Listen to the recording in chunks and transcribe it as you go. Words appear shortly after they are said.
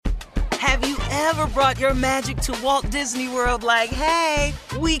Have you ever brought your magic to Walt Disney World like, hey,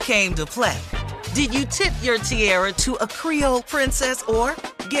 we came to play? Did you tip your tiara to a Creole princess or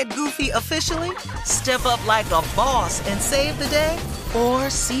get goofy officially? Step up like a boss and save the day? Or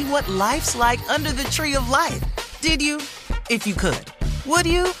see what life's like under the tree of life? Did you? If you could. Would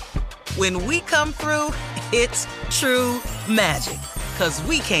you? When we come through, it's true magic. 'Cause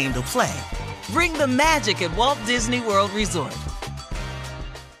we came to play. Bring the magic at Walt Disney World Resort.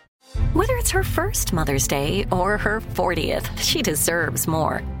 Whether it's her first Mother's Day or her 40th, she deserves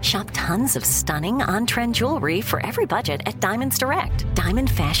more. Shop tons of stunning on-trend jewelry for every budget at Diamonds Direct. Diamond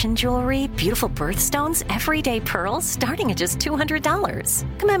fashion jewelry, beautiful birthstones, everyday pearls starting at just $200.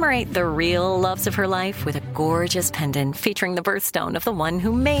 Commemorate the real loves of her life with a gorgeous pendant featuring the birthstone of the one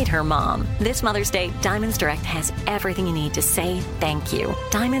who made her mom. This Mother's Day, Diamonds Direct has everything you need to say thank you.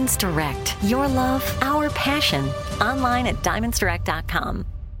 Diamonds Direct. Your love, our passion. Online at diamondsdirect.com.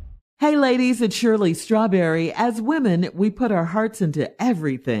 Hey ladies, it's Shirley Strawberry. As women, we put our hearts into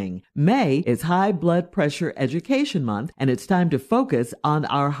everything. May is High Blood Pressure Education Month, and it's time to focus on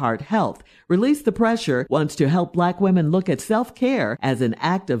our heart health. Release the Pressure wants to help Black women look at self-care as an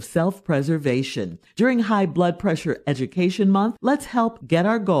act of self-preservation. During High Blood Pressure Education Month, let's help get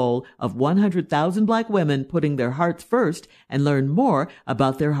our goal of 100,000 Black women putting their hearts first and learn more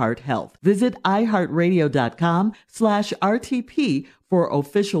about their heart health. Visit iHeartRadio.com/RTP for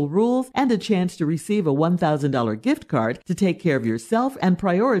official rules and a chance to receive a $1,000 gift card to take care of yourself and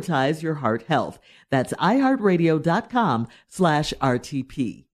prioritize your heart health. That's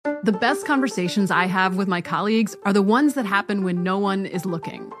iHeartRadio.com/RTP. The best conversations I have with my colleagues are the ones that happen when no one is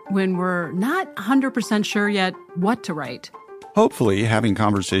looking, when we're not 100% sure yet what to write. Hopefully, having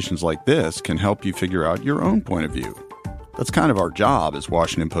conversations like this can help you figure out your own point of view. That's kind of our job as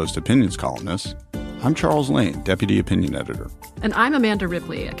Washington Post opinions columnists. I'm Charles Lane, Deputy Opinion Editor. And I'm Amanda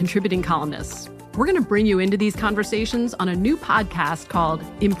Ripley, a contributing columnist. We're going to bring you into these conversations on a new podcast called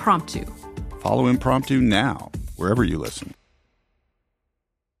Impromptu. Follow Impromptu now, wherever you listen.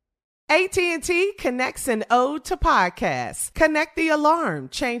 AT&T connects an ode to podcasts. Connect the alarm.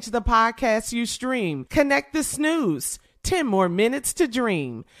 Change the podcast you stream. Connect the snooze. 10 more minutes to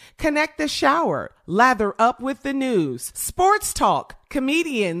dream. Connect the shower. Lather up with the news. Sports talk,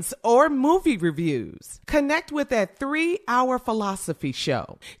 comedians, or movie reviews. Connect with that 3-hour philosophy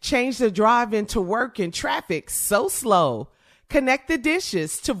show. Change the drive into work in traffic so slow. Connect the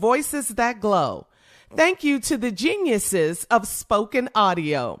dishes to voices that glow. Thank you to the geniuses of spoken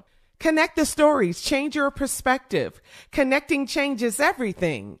audio. Connect the stories, change your perspective. Connecting changes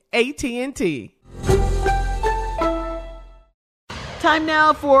everything. AT&T. Time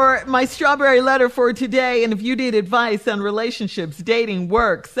now for my strawberry letter for today. And if you need advice on relationships, dating,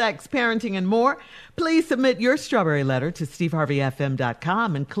 work, sex, parenting, and more, please submit your strawberry letter to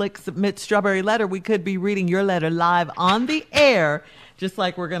steveharveyfm.com and click Submit Strawberry Letter. We could be reading your letter live on the air, just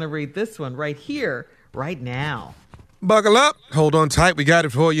like we're going to read this one right here, right now. Buckle up. Hold on tight. We got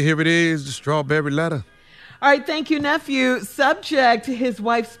it for you. Here it is, the strawberry letter. All right, thank you, nephew. Subject, his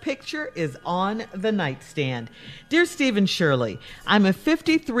wife's picture is on the nightstand. Dear Steve and Shirley, I'm a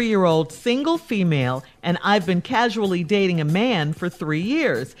 53-year-old single female, and I've been casually dating a man for 3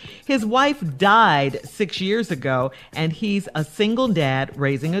 years. His wife died 6 years ago, and he's a single dad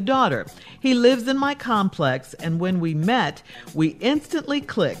raising a daughter. He lives in my complex, and when we met, we instantly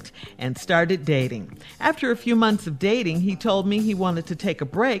clicked and started dating. After a few months of dating, he told me he wanted to take a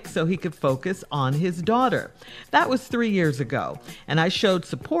break so he could focus on his daughter. That was 3 years ago, and I showed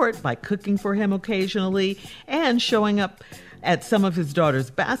support by cooking for him occasionally and showing up at some of his daughter's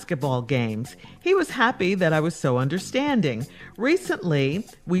basketball games. He was happy that I was so understanding. Recently,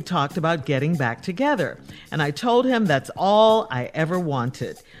 we talked about getting back together, and I told him that's all I ever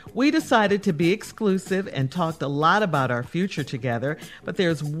wanted. We decided to be exclusive and talked a lot about our future together, but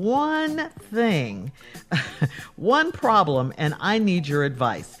there's one thing, one problem, and I need your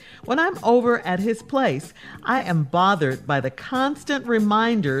advice. When I'm over at his place, I am bothered by the constant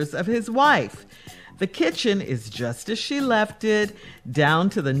reminders of his wife. The kitchen is just as she left it,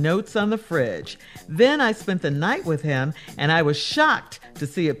 down to the notes on the fridge. Then I spent the night with him, and I was shocked to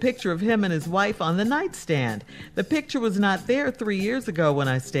see a picture of him and his wife on the nightstand. The picture was not there 3 years ago when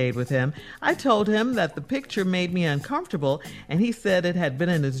I stayed with him. I told him that the picture made me uncomfortable, and he said it had been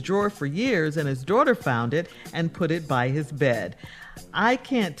in his drawer for years, and his daughter found it and put it by his bed. I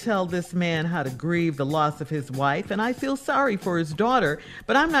can't tell this man how to grieve the loss of his wife, and I feel sorry for his daughter,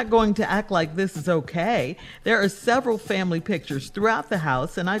 but I'm not going to act like this is okay. There are several family pictures throughout the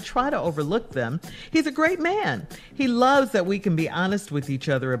house, and I try to overlook them. He's a great man. He loves that we can be honest with each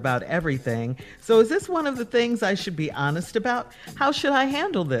other about everything. So is this one of the things I should be honest about? How should I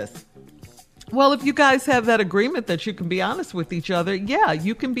handle this? Well, if you guys have that agreement that you can be honest with each other, yeah,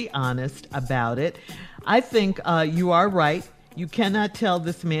 you can be honest about it. I think you are right. You cannot tell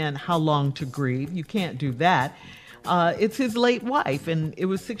this man how long to grieve. You can't do that. It's his late wife, and it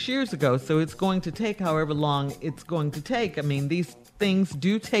was 6 years ago, so it's going to take however long it's going to take. I mean, these things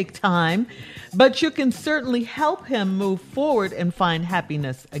do take time, but you can certainly help him move forward and find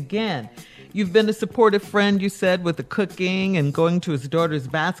happiness again. You've been a supportive friend, you said, with the cooking and going to his daughter's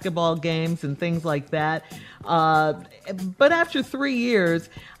basketball games and things like that. But after 3 years,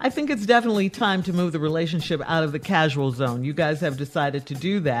 I think it's definitely time to move the relationship out of the casual zone. You guys have decided to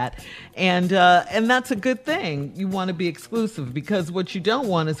do that. And that's a good thing. You want to be exclusive, because what you don't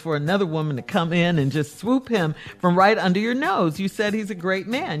want is for another woman to come in and just swoop him from right under your nose. You said he's a great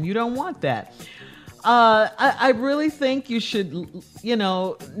man. You don't want that. I really think you should,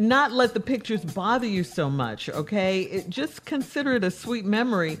 not let the pictures bother you so much, okay? Just consider it a sweet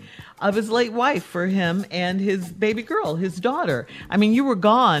memory of his late wife for him and his baby girl, his daughter. I mean, you were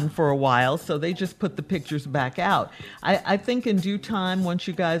gone for a while, so they just put the pictures back out. I think in due time, once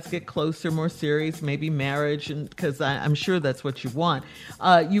you guys get closer, more serious, maybe marriage, and because I'm sure that's what you want,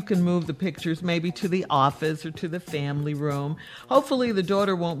 you can move the pictures maybe to the office or to the family room. Hopefully the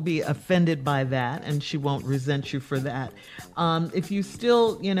daughter won't be offended by that, and she won't resent you for that. If you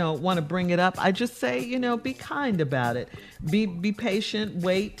still, want to bring it up, I just say, be kind about it. Be patient,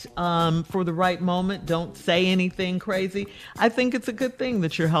 wait for the right moment. Don't say anything crazy. I think it's a good thing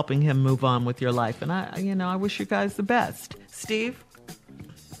that you're helping him move on with your life. And I wish you guys the best. Steve?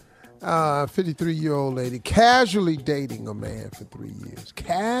 53-year-old lady casually dating a man for 3 years.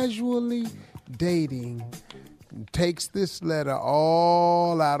 Casually dating takes this letter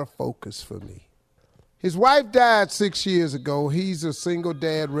all out of focus for me. His wife died 6 years ago. He's a single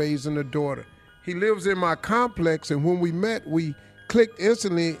dad raising a daughter. He lives in my complex, and when we met, we clicked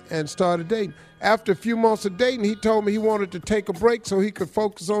instantly and started dating. After a few months of dating, he told me he wanted to take a break so he could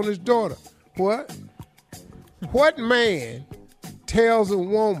focus on his daughter. What? What man tells a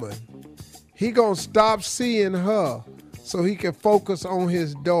woman he gonna stop seeing her so he can focus on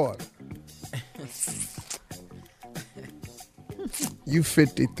his daughter? You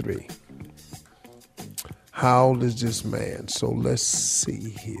 53. How old is this man? So let's see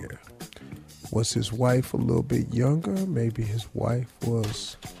here. Was his wife a little bit younger? Maybe his wife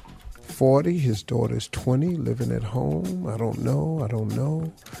was 40. His daughter's 20, living at home. I don't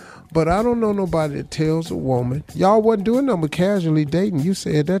know. But I don't know nobody that tells a woman, y'all wasn't doing nothing but casually dating. You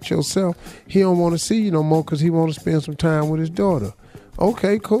said that yourself. He don't want to see you no more because he want to spend some time with his daughter.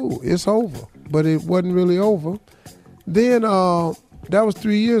 Okay, cool. It's over. But it wasn't really over. Then that was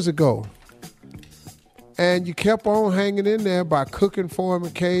 3 years ago. And you kept on hanging in there by cooking for him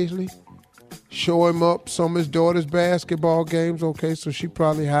occasionally. Show him up some of his daughter's basketball games. Okay, so she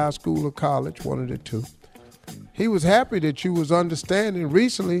probably high school or college, one of the two. He was happy that you was understanding.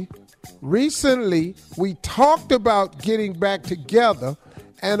 Recently, we talked about getting back together,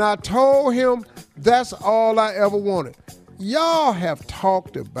 and I told him that's all I ever wanted. Y'all have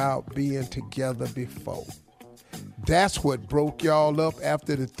talked about being together before. That's what broke y'all up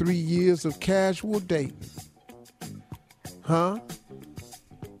after the 3 years of casual dating. Huh?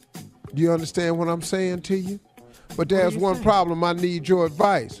 Do you understand what I'm saying to you? But there's one problem. I need your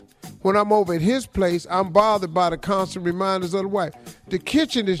advice. When I'm over at his place, I'm bothered by the constant reminders of the wife. The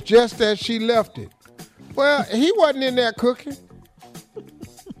kitchen is just as she left it. Well, he wasn't in there cooking.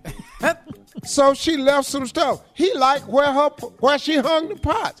 So she left some stuff. He liked where she hung the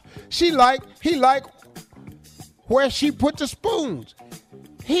pots. He liked where she put the spoons.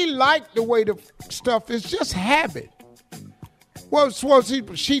 He liked the way the stuff is, just habit. Well,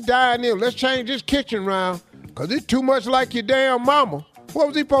 she dying ill. Let's change this kitchen around because it's too much like your damn mama. What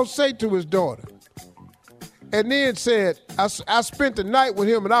was he supposed to say to his daughter? And then said, I spent the night with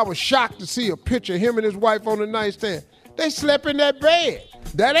him and I was shocked to see a picture of him and his wife on the nightstand. They slept in that bed.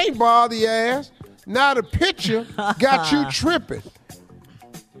 That ain't bother your ass. Now the picture got you tripping.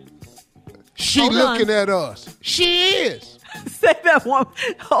 She looking at us. She is. Say that one.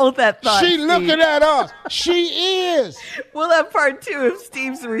 Hold that thought. She looking at us. She is. We'll have part two of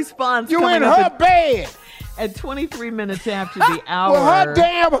Steve's response. You in her bed. At 23 minutes after the hour. With her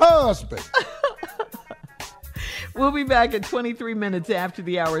damn husband. We'll be back at 23 minutes after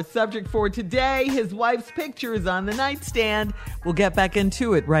the hour. Subject for today, his wife's picture is on the nightstand. We'll get back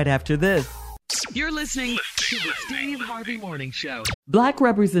into it right after this. You're listening to the Steve Harvey Morning Show. Black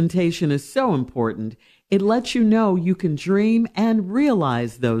representation is so important. It lets you know you can dream and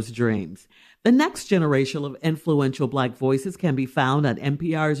realize those dreams. The next generation of influential Black voices can be found on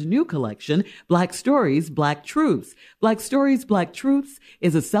NPR's new collection, Black Stories, Black Truths. Black Stories, Black Truths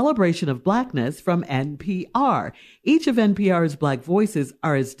is a celebration of Blackness from NPR. Each of NPR's Black voices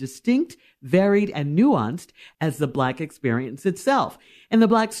are as distinct, varied, and nuanced as the Black experience itself. In the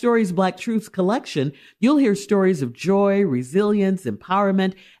Black Stories, Black Truths collection, you'll hear stories of joy, resilience,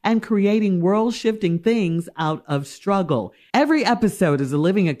 empowerment, and creating world-shifting things out of struggle. Every episode is a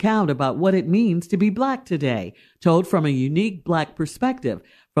living account about what it means to be Black today, told from a unique Black perspective.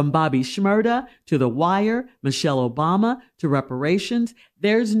 From Bobby Shmurda to The Wire, Michelle Obama to reparations,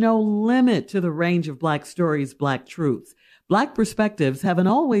 there's no limit to the range of Black Stories, Black Truths. Black perspectives haven't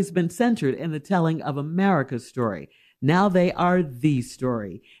always been centered in the telling of America's story. Now they are the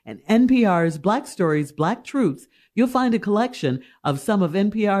story. In NPR's Black Stories, Black Truths, you'll find a collection of some of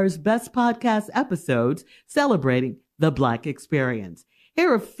NPR's best podcast episodes celebrating the Black experience.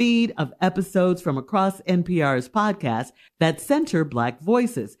 Hear a feed of episodes from across NPR's podcasts that center Black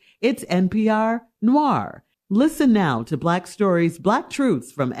voices. It's NPR Noir. Listen now to Black Stories, Black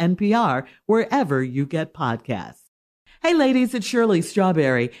Truths from NPR wherever you get podcasts. Hey ladies, it's Shirley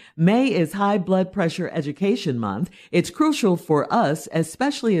Strawberry. May is High Blood Pressure Education Month. It's crucial for us,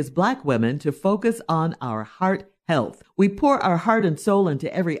 especially as Black women, to focus on our heart health. We pour our heart and soul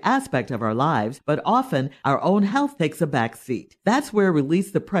into every aspect of our lives, but often our own health takes a back seat. That's where Release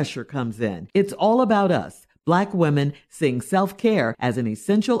the Pressure comes in. It's all about us. Black women seeing self-care as an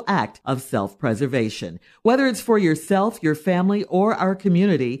essential act of self-preservation. Whether it's for yourself, your family, or our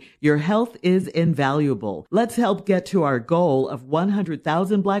community, your health is invaluable. Let's help get to our goal of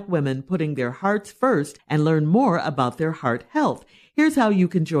 100,000 Black women putting their hearts first and learn more about their heart health. Here's how you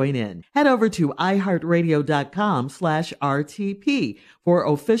can join in. Head over to iHeartRadio.com/RTP for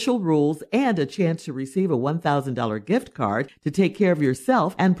official rules and a chance to receive a $1,000 gift card to take care of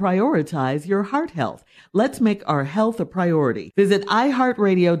yourself and prioritize your heart health. Let's make our health a priority. Visit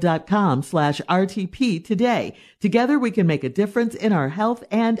iHeartRadio.com/RTP today. Together we can make a difference in our health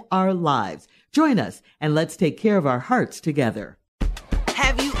and our lives. Join us and let's take care of our hearts together.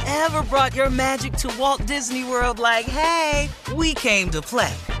 Have you ever brought your magic to Walt Disney World like, hey, we came to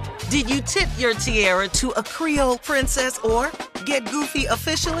play? Did you tip your tiara to a Creole princess or get goofy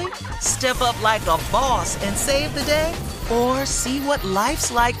officially? Step up like a boss and save the day? Or see what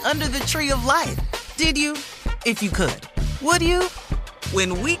life's like under the tree of life? Did you? If you could. Would you?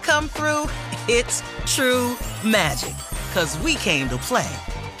 When we come through, it's true magic. 'Cause we came to play.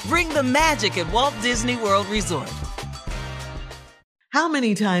 Bring the magic at Walt Disney World Resort. How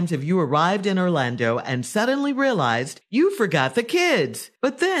many times have you arrived in Orlando and suddenly realized you forgot the kids?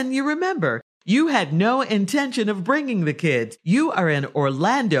 But then you remember, you had no intention of bringing the kids. You are in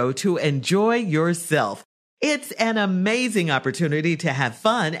Orlando to enjoy yourself. It's an amazing opportunity to have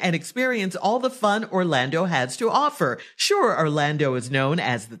fun and experience all the fun Orlando has to offer. Sure, Orlando is known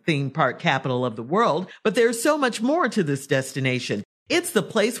as the theme park capital of the world, but there's so much more to this destination. It's the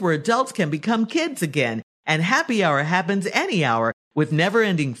place where adults can become kids again, and happy hour happens any hour, with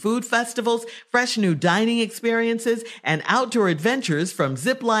never-ending food festivals, fresh new dining experiences, and outdoor adventures from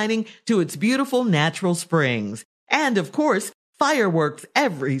ziplining to its beautiful natural springs. And, of course, fireworks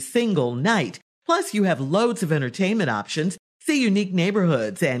every single night. Plus, you have loads of entertainment options, see unique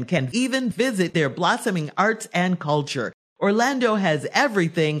neighborhoods, and can even visit their blossoming arts and culture. Orlando has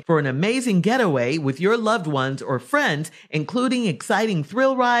everything for an amazing getaway with your loved ones or friends, including exciting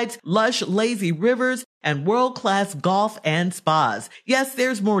thrill rides, lush, lazy rivers, and world-class golf and spas. Yes,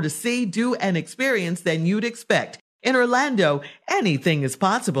 there's more to see, do, and experience than you'd expect. In Orlando, anything is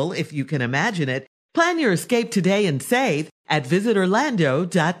possible if you can imagine it. Plan your escape today and save at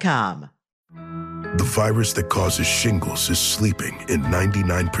visitorlando.com. The virus that causes shingles is sleeping in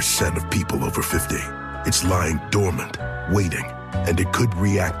 99% of people over 50. It's lying dormant, waiting, and it could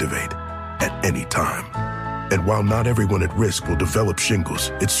reactivate at any time. And while not everyone at risk will develop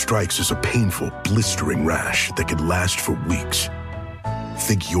shingles, it strikes as a painful, blistering rash that can last for weeks.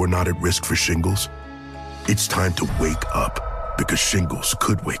 Think you're not at risk for shingles? It's time to wake up, because shingles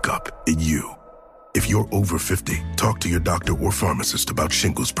could wake up in you. If you're over 50, talk to your doctor or pharmacist about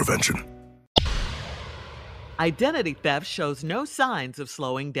shingles prevention. Identity theft shows no signs of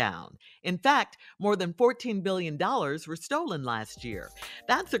slowing down. In fact, more than $14 billion were stolen last year.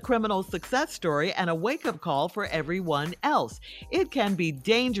 That's a criminal success story and a wake-up call for everyone else. It can be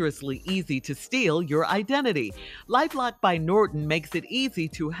dangerously easy to steal your identity. LifeLock by Norton makes it easy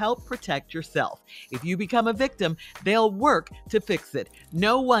to help protect yourself. If you become a victim, they'll work to fix it.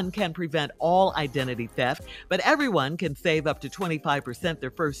 No one can prevent all identity theft, but everyone can save up to 25% their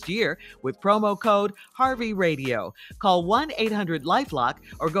first year with promo code Harvey Radio radio. Call 1-800-LifeLock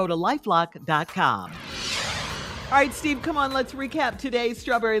or go to lifelock.com. All right, Steve, come on, let's recap today's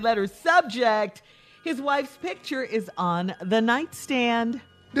Strawberry Letter subject. His wife's picture is on the nightstand.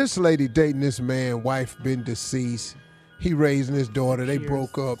 This lady dating this man, wife been deceased. He raising his daughter. They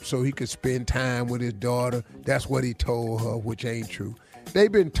broke up so he could spend time with his daughter. That's what he told her, which ain't true.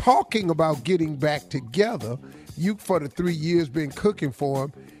 They've been talking about getting back together. You, for the 3 years, been cooking for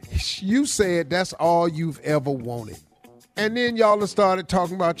him. You said that's all you've ever wanted. And then y'all have started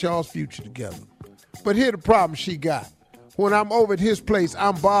talking about y'all's future together. But here the problem she got. When I'm over at his place,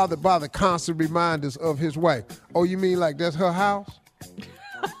 I'm bothered by the constant reminders of his wife. Oh, you mean like that's her house?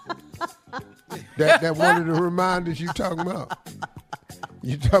 that one of the reminders you talking about?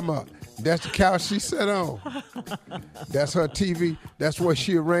 You talking about that's the couch she sat on. That's her TV. That's where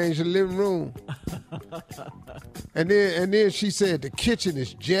she arranged the living room. And then she said the kitchen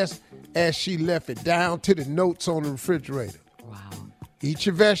is just as she left it, down to the notes on the refrigerator. Wow. Eat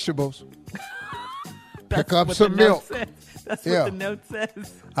your vegetables. Pick up some milk. That's what the note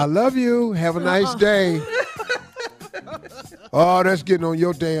says. I love you. Have a nice day. Oh, that's getting on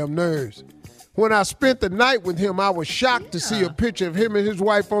your damn nerves. When I spent the night with him, I was shocked to see a picture of him and his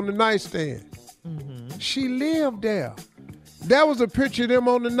wife on the nightstand. Mm-hmm. She lived there. That was a picture of them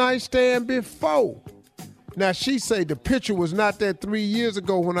on the nightstand before. Now, she say the picture was not that 3 years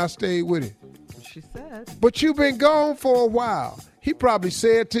ago when I stayed with him. She said. But you been gone for a while. He probably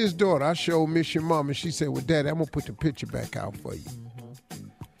said to his daughter, I sure miss your mom. And she said, well, Daddy, I'm going to put the picture back out for you. Mm-hmm.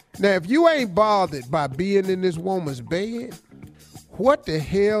 Now, if you ain't bothered by being in this woman's bed, what the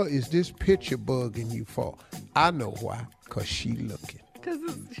hell is this picture bugging you for? I know why. Because she looking. Because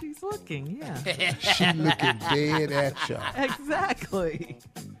she's looking, yeah. She looking dead at y'all. Exactly.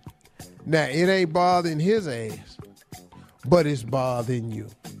 Now, it ain't bothering his ass, but it's bothering you.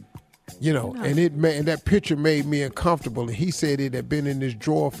 You know, and that picture made me uncomfortable. And he said it had been in his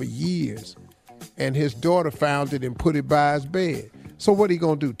drawer for years. And his daughter found it and put it by his bed. So what he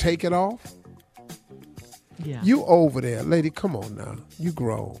gonna do, take it off? Yeah. You over there, lady, come on now. You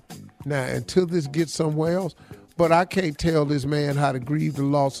grown. Now, until this gets somewhere else, but I can't tell this man how to grieve the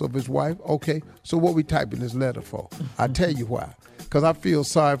loss of his wife. Okay, so what we typing this letter for? I tell you why. Because I feel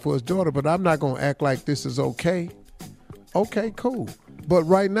sorry for his daughter, but I'm not going to act like this is okay. Okay, cool. But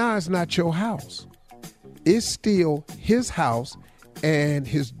right now, it's not your house. It's still his house, and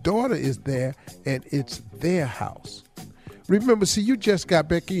his daughter is there, and it's their house. Remember, see, you just got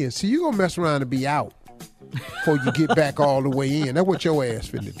back in. See, you're going to mess around and be out before you get back all the way in. That's what your ass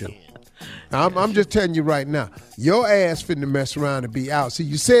finna do. I'm just telling you right now, your ass finna mess around and be out. See,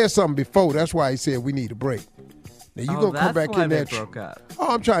 you said something before. That's why he said we need a break. Now you're going to come back in there. Oh,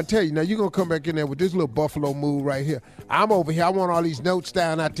 I'm trying to tell you. Now you're going to come back in there with this little buffalo move right here. I'm over here. I want all these notes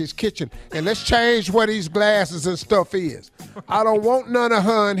down out this kitchen. And let's change where these glasses and stuff is. I don't want none of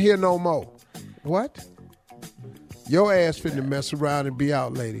her in here no more. What? Your ass finna mess around and be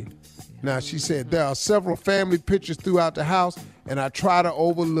out, lady. Now, she said there are several family pictures throughout the house, and I try to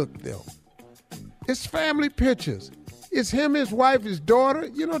overlook them. It's family pictures. It's him, his wife, his daughter.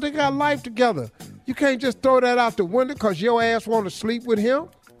 You know, they got life together. You can't just throw that out the window because your ass want to sleep with him.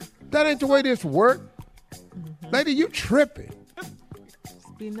 That ain't the way this work. Mm-hmm. Lady, you tripping.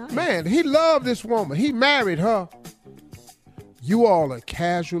 Be nice. Man, he loved this woman. He married her. You all are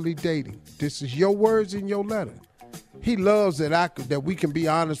casually dating. This is your words in your letter. He loves that we can be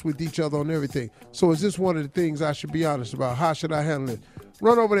honest with each other on everything. So is this one of the things I should be honest about? How should I handle it?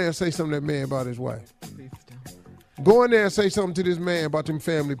 Run over there and say something to that man about his wife. Please don't. Go in there and say something to this man about them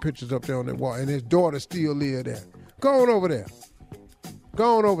family pictures up there on that wall, and his daughter still live there. Go on over there.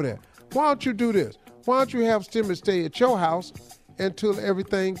 Go on over there. Why don't you do this? Why don't you have Stimmy stay at your house until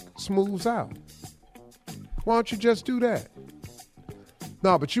everything smooths out? Why don't you just do that?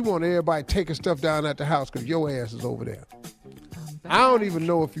 No, but you want everybody taking stuff down at the house because your ass is over there. I don't even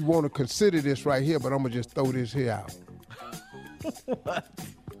know if you want to consider this right here, but I'm going to just throw this here out. What?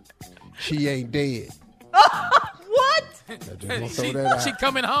 She ain't dead. What? I just want to throw that out. She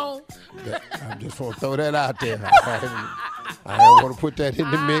coming home? I just want to throw that out there. I don't want to put that in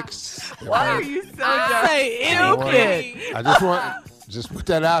the mix. Why are you so stupid? I just want just put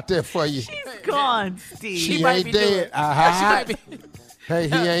that out there for you. She's gone, Steve. She ain't dead. Hey,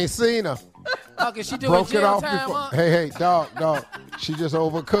 he ain't seen her. Okay, she doing Broke it off time, before. Huh? Hey, dog. She just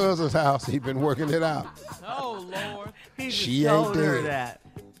over cousin's house. He been working it out. Oh, Lord. He just she told ain't her dead. that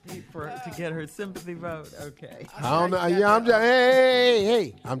to get her sympathy vote. Okay. I don't know. Yeah, I'm just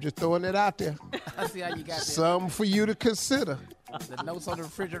hey. I'm just throwing it out there. I see how you got that. Something for you to consider. The notes on the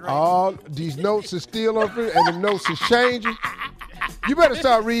refrigerator. All these notes are still on the and the notes is changing. You better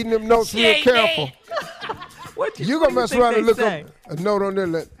start reading them notes real careful. You gonna mess around and look up a note on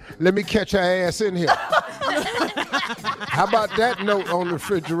there. Let me catch her ass in here. How about that note on the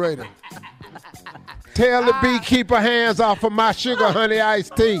refrigerator? Tell the beekeeper hands off of my sugar honey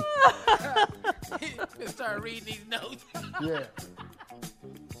iced tea. Start reading these notes. Yeah.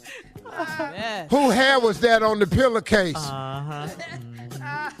 Yes. Who hair was that on the pillowcase?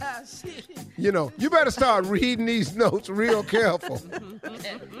 You know, you better start reading these notes real careful.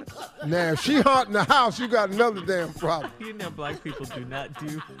 Now, if she haunting the house, you got another damn problem. You know, black people do not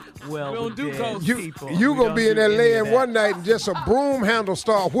do well. We don't with do dead ghosts. people. You We gonna don't be in do there any of laying that. one night and just a broom handle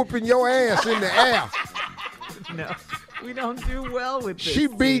start whooping your ass in the air. No, we don't do well with this. She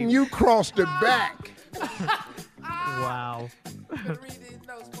beating you across the back. Wow. Read these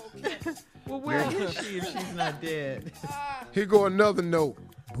notes, okay? Well, where is she if she's not dead? Here go another note.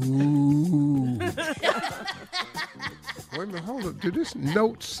 Boo. Wait a minute, hold up. Did this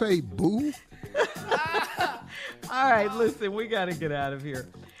note say boo? All right, listen, we got to get out of here.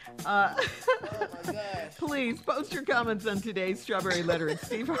 Please post your comments on today's Strawberry Letter at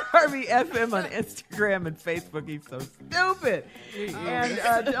Steve Harvey FM on Instagram and Facebook. He's so stupid.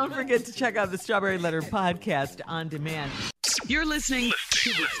 And don't forget to check out the Strawberry Letter podcast on demand. You're listening to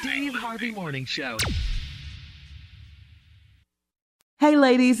the Steve Harvey Morning Show. Hey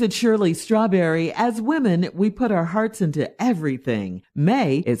ladies, it's Shirley Strawberry. As women, we put our hearts into everything.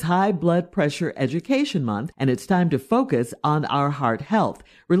 May is High Blood Pressure Education Month, and it's time to focus on our heart health.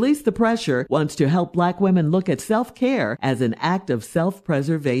 Release the Pressure wants to help Black women look at self-care as an act of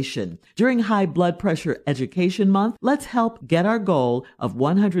self-preservation. During High Blood Pressure Education Month, let's help get our goal of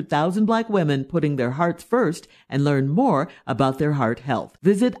 100,000 Black women putting their hearts first and learn more about their heart health.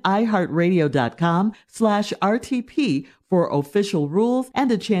 Visit iHeartRadio.com/RTP for official rules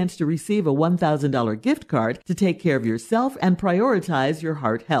and a chance to receive a $1,000 gift card to take care of yourself and prioritize your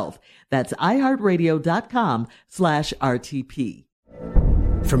heart health. That's iHeartRadio.com/RTP.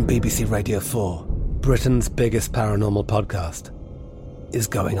 From BBC Radio 4, Britain's biggest paranormal podcast is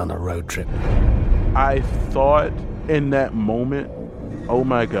going on a road trip. I thought in that moment, oh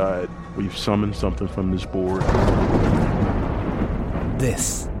my God, we've summoned something from this board.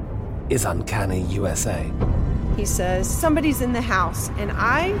 This is Uncanny USA. He says, somebody's in the house, and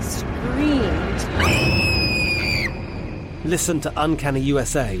I screamed. Listen to Uncanny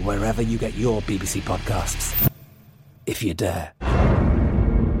USA wherever you get your BBC podcasts, if you dare.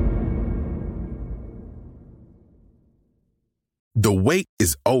 The wait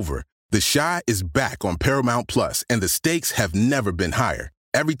is over. The Chi is back on Paramount Plus, and the stakes have never been higher.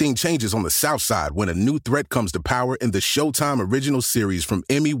 Everything changes on the South Side when a new threat comes to power in the Showtime original series from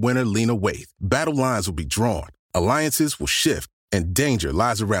Emmy winner Lena Waithe. Battle lines will be drawn, alliances will shift, and danger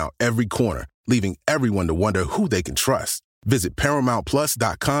lies around every corner, leaving everyone to wonder who they can trust. Visit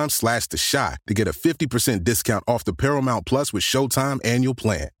ParamountPlus.com/The Chi to get a 50% discount off the Paramount Plus with Showtime annual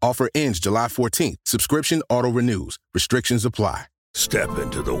plan. Offer ends July 14th. Subscription auto-renews. Restrictions apply. Step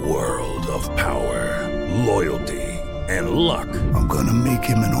into the world of power, loyalty, and luck. I'm gonna make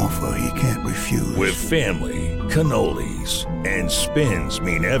him an offer he can't refuse. With family, cannolis, and spins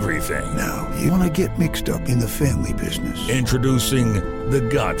mean everything. Now, you wanna get mixed up in the family business. Introducing The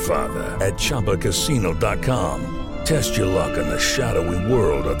Godfather at ChumbaCasino.com. Test your luck in the shadowy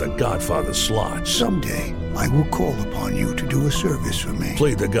world of The Godfather slot. Someday, I will call upon you to do a service for me.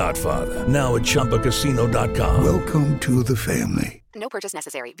 Play The Godfather, now at ChumbaCasino.com. Welcome to the family. No purchase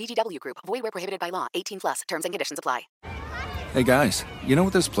necessary. VGW Group. Void where prohibited by law. 18+. Terms and conditions apply. Hey guys, you know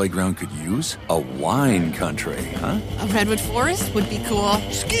what this playground could use? A wine country, huh? A redwood forest would be cool.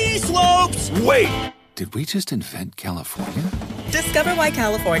 Ski slopes! Wait! Did we just invent California? Discover why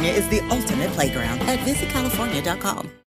California is the ultimate playground at visitcalifornia.com.